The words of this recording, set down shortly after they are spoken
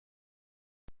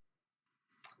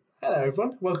Hello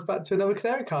everyone, welcome back to another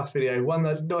CanaryCast video, one that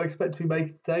I did not expect to be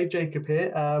making today. Jacob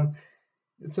here.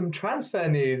 Some transfer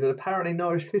news, and apparently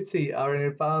Norwich City are in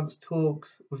advanced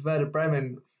talks with Werder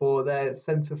Bremen for their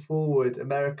centre forward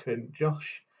American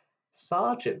Josh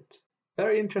Sargent.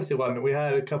 Very interesting one. We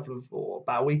heard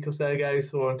about a week or so ago,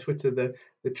 saw on Twitter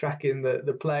the tracking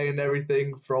the play and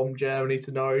everything from Germany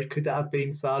to Norwich. Could that have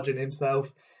been Sargent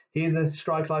himself? He is a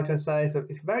striker, like I say, so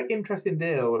it's a very interesting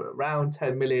deal. Around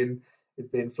 10 million is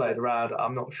being floated around.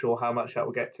 I'm not sure how much that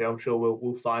will get to. I'm sure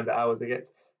we'll find that out as it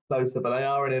gets closer. But they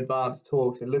are in advanced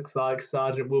talks. It looks like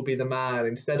Sargent will be the man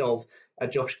instead of a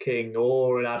Josh King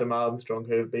or an Adam Armstrong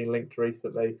who have been linked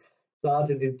recently.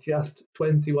 Sargent is just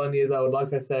 21 years old.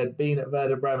 Like I said, been at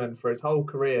Werder Bremen for his whole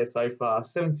career so far.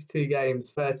 72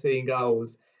 games, 13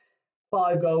 goals,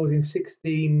 5 goals in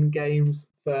 16 games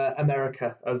for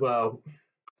America as well.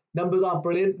 Numbers aren't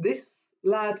brilliant. This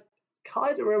lad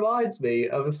kind of reminds me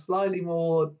of a slightly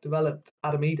more developed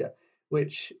Adam Eder,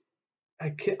 which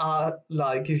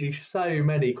gives you so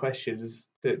many questions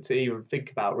to even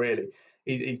think about. Really,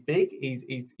 he's big.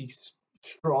 He's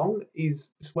strong. He's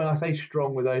when I say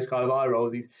strong with those kind of eye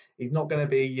rolls, he's not going to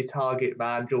be your target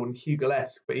man, Jordan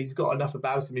Hugill-esque, but he's got enough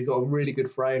about him. He's got a really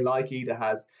good frame like Eder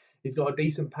has. He's got a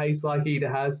decent pace like Eder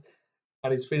has,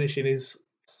 and his finishing is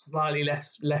slightly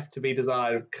less left to be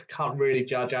desired. Can't really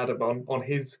judge Adam on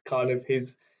his kind of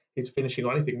his finishing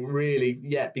or anything really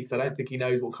yet, because I don't think he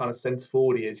knows what kind of centre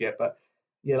forward he is yet. But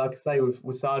yeah, like I say, with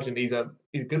Sargent, he's a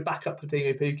good backup for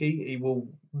Teemu Pukki. He will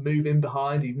move in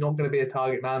behind. He's not going to be a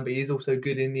target man, but he's also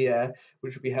good in the air,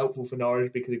 which would be helpful for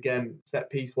Norwich because again, set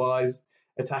piece wise,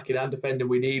 attacking and defending,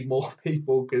 we need more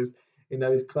people because in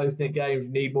those close knit games, you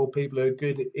need more people who are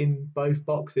good in both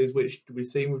boxes, which we've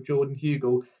seen with Jordan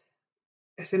Hugill.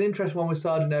 It's an interesting one with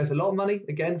Sargent. There's a lot of money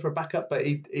again for a backup, but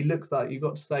he looks like you've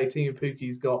got to say Teemu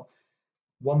Pukki's got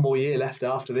one more year left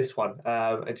after this one.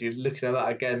 And you're looking at that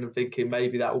again and thinking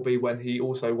maybe that will be when he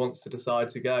also wants to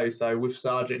decide to go. So with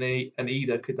Sargent and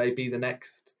Eder, could they be the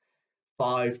next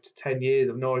 5 to 10 years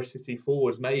of Norwich City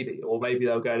forwards, maybe? Or maybe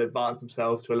they'll go and advance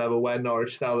themselves to a level where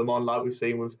Norwich sell them on, like we've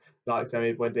seen with like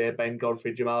Sammy Buendia, Ben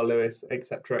Godfrey, Jamal Lewis,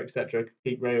 etc.,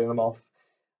 keep reeling them off.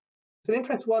 It's an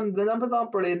interesting one. The numbers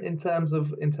aren't brilliant in terms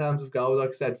of goals. Like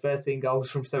I said, 13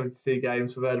 goals from 72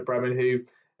 games for Werder Bremen, who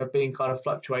have been kind of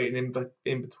fluctuating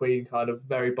in between kind of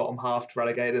very bottom half to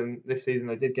relegated, and this season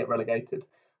they did get relegated.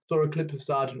 Saw a clip of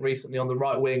Sargent recently on the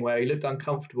right wing where he looked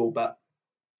uncomfortable, but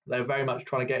they're very much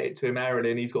trying to get it to him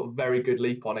aerially, and he's got a very good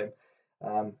leap on him.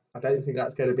 I don't think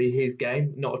that's going to be his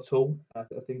game, not at all. I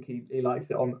think he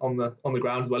likes it on the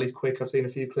ground as well. He's quick. I've seen a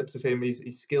few clips of him.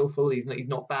 He's skillful. He's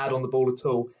not bad on the ball at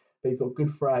all. But he's got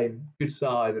good frame, good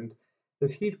size, and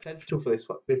there's huge potential for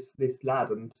this lad.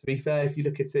 And to be fair, if you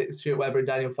look at it, Stuart Webber and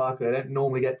Daniel Farke, they don't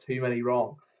normally get too many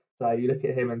wrong. So you look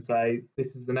at him and say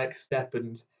this is the next step.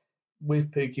 And with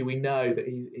Pukki, we know that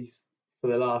he's for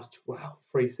the last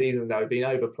 3 seasons now been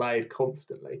overplayed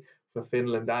constantly for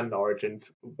Finland and Norwich. And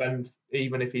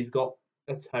even if he's got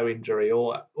a toe injury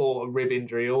or a rib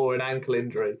injury or an ankle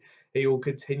injury, he will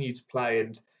continue to play.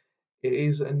 And it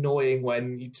is annoying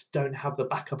when you just don't have the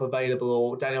backup available,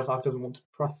 or Daniel Farke doesn't want to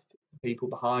trust people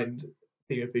behind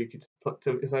Teemu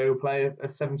Pukki so he'll play a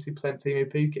 70%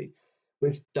 Teemu Pukki,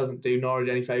 which doesn't do Norwich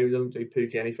any favours, doesn't do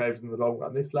Pukki any favours in the long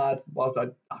run. This lad, whilst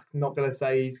I'm not going to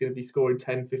say he's going to be scoring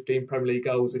 10, 15 Premier League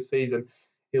goals this season,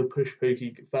 he'll push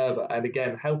Pukki further and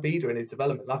again help Eder in his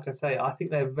development. Like I say, I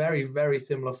think they're very, very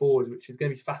similar forwards, which is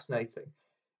going to be fascinating.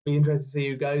 Be interested to see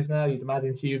who goes now. You'd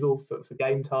imagine Hugill for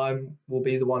game time will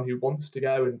be the one who wants to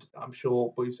go, and I'm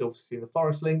sure we've also seen the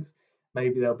Forest links.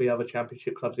 Maybe there'll be other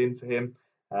Championship clubs in for him.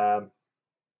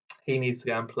 He needs to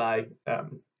go and play.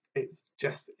 It's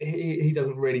just he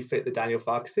doesn't really fit the Daniel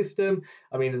Farke system.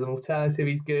 I mean, as an alternative,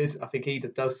 he's good. I think Eder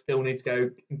does still need to go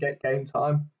and get game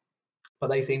time, but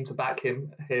they seem to back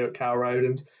him here at Carrow Road,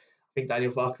 and I think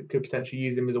Daniel Farke could potentially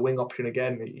use him as a wing option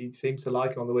again. He seems to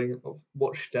like him on the wing. I've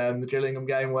watched the Gillingham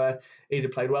game where Eder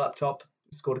played well up top,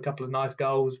 scored a couple of nice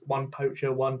goals, one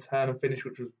poacher, one turn and finish,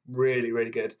 which was really, really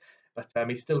good. But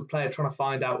he's still a player trying to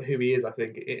find out who he is. I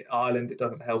think Ireland, it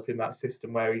doesn't help in that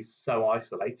system where he's so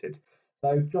isolated.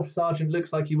 So Josh Sargent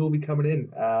looks like he will be coming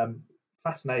in.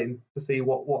 Fascinating to see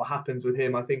what happens with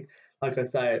him. I think, like I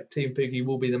say, Teemu Pukki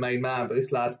will be the main man, but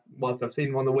this lad, whilst I've seen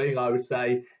him on the wing, I would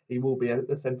say he will be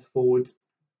a centre forward.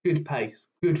 Good pace,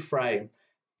 good frame,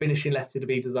 finishing left to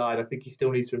be desired. I think he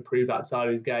still needs to improve that side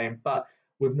of his game. But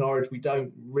with Norwich, we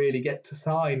don't really get to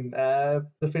sign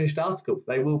the finished article.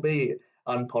 They will be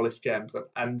unpolished gems.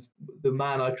 And the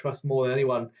man I trust more than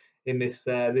anyone in this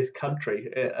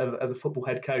country as a football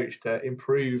head coach to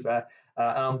improve an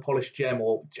unpolished gem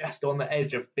or just on the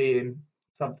edge of being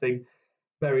something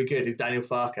very good is Daniel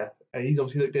Farke. He's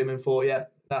obviously looked at him and thought, yeah,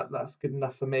 that's good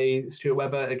enough for me. Stuart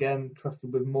Webber, again,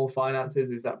 trusted with more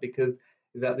finances. Is that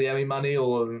the Emmy money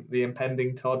or the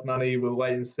impending Todd money? We'll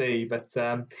wait and see. But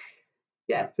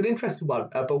yeah, it's an interesting one.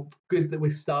 But good that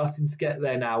we're starting to get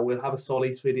there now. We'll have a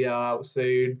Solis video out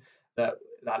soon that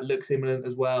looks imminent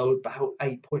as well. About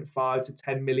 8.5 to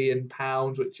 10 million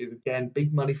pounds, which is again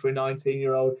big money for a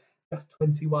 19-year-old. Just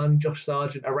 21. Josh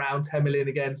Sargent around 10 million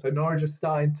again. So Norwich are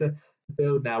starting to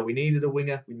build now. We needed a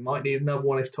winger. We might need another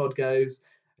one if Todd goes.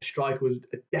 A striker was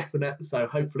a definite. So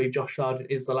hopefully Josh Sargent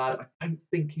is the lad. I don't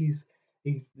think he's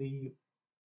the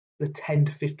 10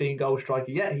 to 15 goal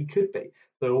striker yet. He could be.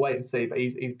 So we'll wait and see. But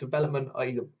he's development,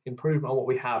 he's an improvement on what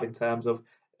we have in terms of.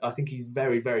 I think he's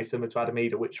very, very similar to Adam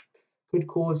Idah, which could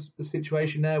cause a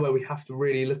situation there where we have to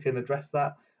really look and address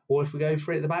that. Or if we go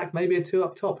for it at the back, maybe a 2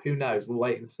 up top. Who knows? We'll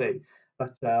wait and see. But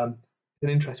it's an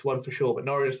interesting one for sure. But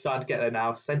Norwich are starting to get there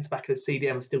now. Centre back at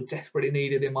CDM are still desperately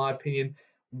needed, in my opinion.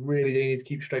 Really do need to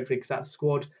keep strengthening because that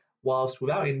squad, whilst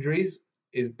without injuries,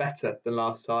 is better than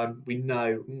last time. We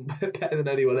know better than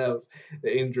anyone else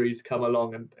that injuries come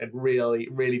along and really,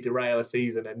 really derail a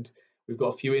season. And we've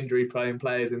got a few injury-prone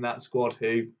players in that squad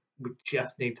who we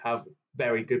just need to have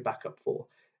very good backup for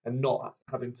and not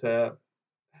having to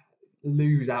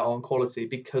lose out on quality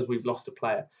because we've lost a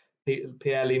player.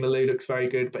 Pierre Lemalou looks very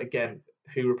good, but again,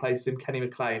 who replaced him? Kenny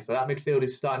McLean. So that midfield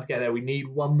is starting to get there. We need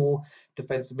one more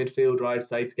defensive midfielder, I'd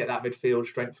say, to get that midfield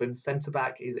strengthened. Centre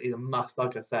back is a must,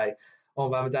 like I say.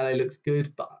 Onvamidele looks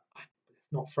good, but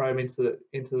let's not throw him into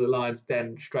the Lions'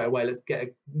 den straight away. Let's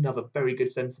get another very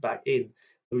good centre back in,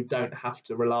 so we don't have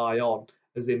to rely on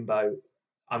Azimbo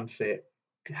unfit.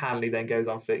 Hanley then goes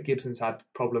unfit. Gibson's had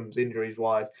problems injuries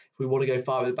wise. If we want to go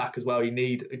far at the back as well, you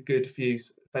need a good few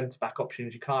centre back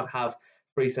options. You can't have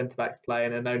 3 centre backs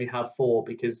playing and only have 4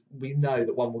 because we know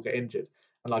that one will get injured.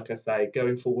 And like I say,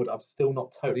 going forward, I'm still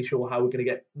not totally sure how we're going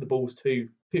to get the balls to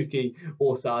Pukki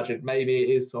or Sargent. Maybe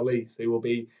it is Solis who will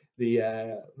be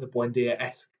the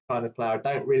Buendia-esque kind of player. I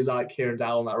don't really like Kieran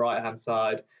Dowell on that right hand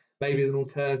side. Maybe as an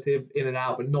alternative in and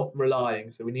out, but not relying.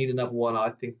 So we need another one,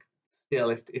 I think, still,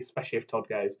 especially if Todd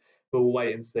goes. But we'll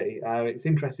wait and see. It's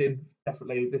interesting.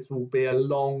 Definitely, this will be a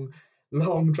long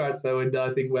transfer window,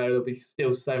 I think, where there'll be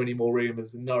still so many more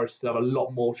rumours and Norwich still have a lot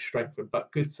more to strengthen,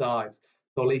 but good signs.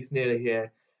 Solis nearly here.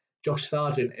 Josh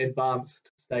Sargent,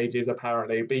 advanced stages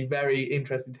apparently. It'd be very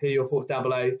interesting to hear your thoughts down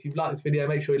below. If you've liked this video,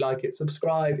 make sure you like it.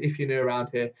 Subscribe if you're new around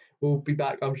here. We'll be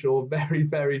back, I'm sure, very,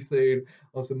 very soon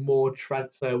on some more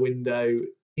transfer window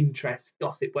interest,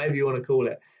 gossip, whatever you want to call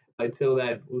it. Until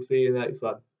then, we'll see you in the next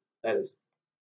one. Later.